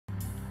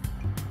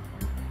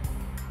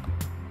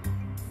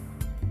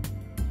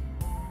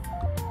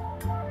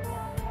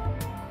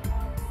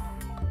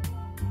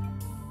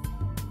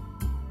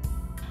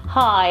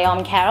Hi,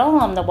 I'm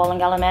Carol, I'm the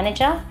Wallangulla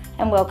manager,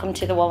 and welcome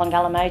to the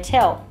Wallangulla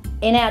Motel.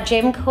 In our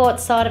gem court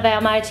side of our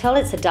motel,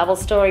 it's a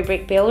double-storey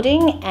brick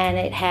building and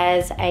it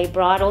has a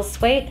bridal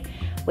suite.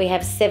 We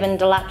have 7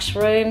 deluxe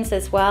rooms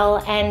as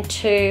well and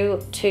two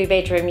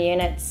bedroom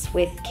units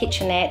with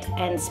kitchenette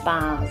and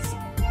spas.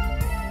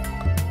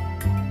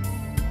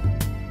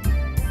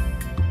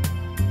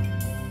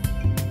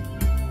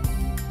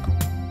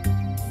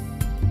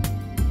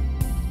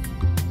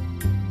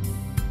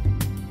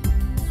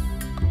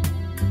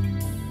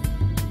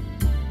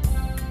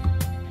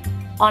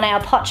 On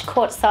our potch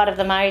court side of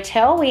the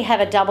motel, we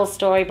have a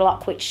double-storey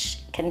block which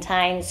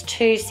contains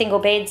 2 single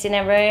beds in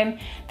a room.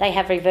 They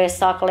have reverse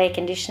cycle air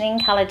conditioning,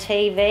 colour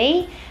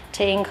TV,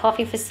 tea and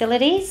coffee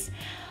facilities.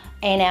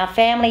 And our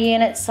family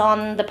units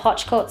on the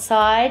potch court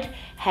side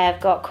have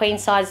got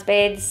queen-size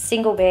beds,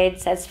 single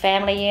beds as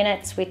family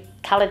units with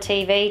colour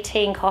TV,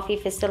 tea and coffee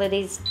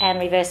facilities and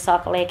reverse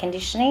cycle air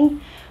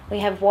conditioning. We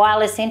have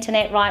wireless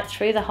internet right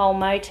through the whole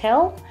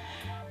motel.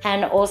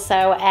 And also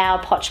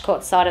our potch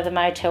court side of the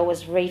motel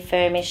was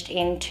refurbished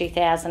in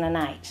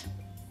 2008.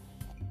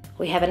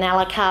 We have an a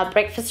la carte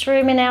breakfast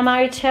room in our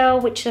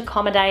motel which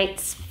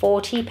accommodates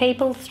 40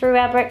 people through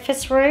our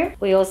breakfast room.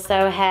 We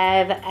also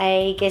have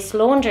a guest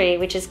laundry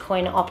which is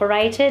coin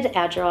operated,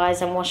 our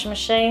dryers and washing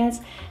machines,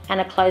 and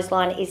a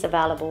clothesline is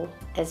available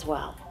as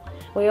well.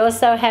 We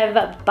also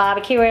have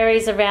barbecue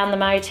areas around the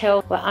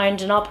motel. We're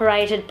owned and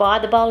operated by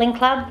the bowling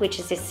club which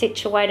is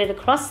situated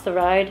across the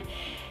road.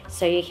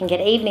 So you can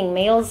get evening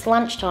meals,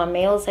 lunchtime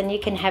meals, and you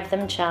can have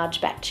them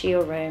charged back to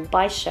your room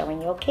by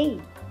showing your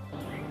key.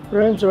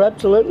 Rooms are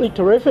absolutely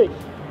terrific,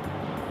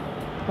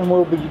 and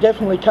we'll be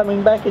definitely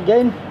coming back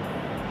again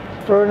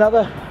for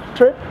another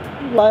trip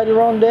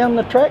later on down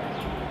the track.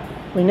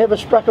 We never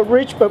struck it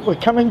rich, but we're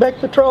coming back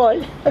to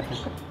try.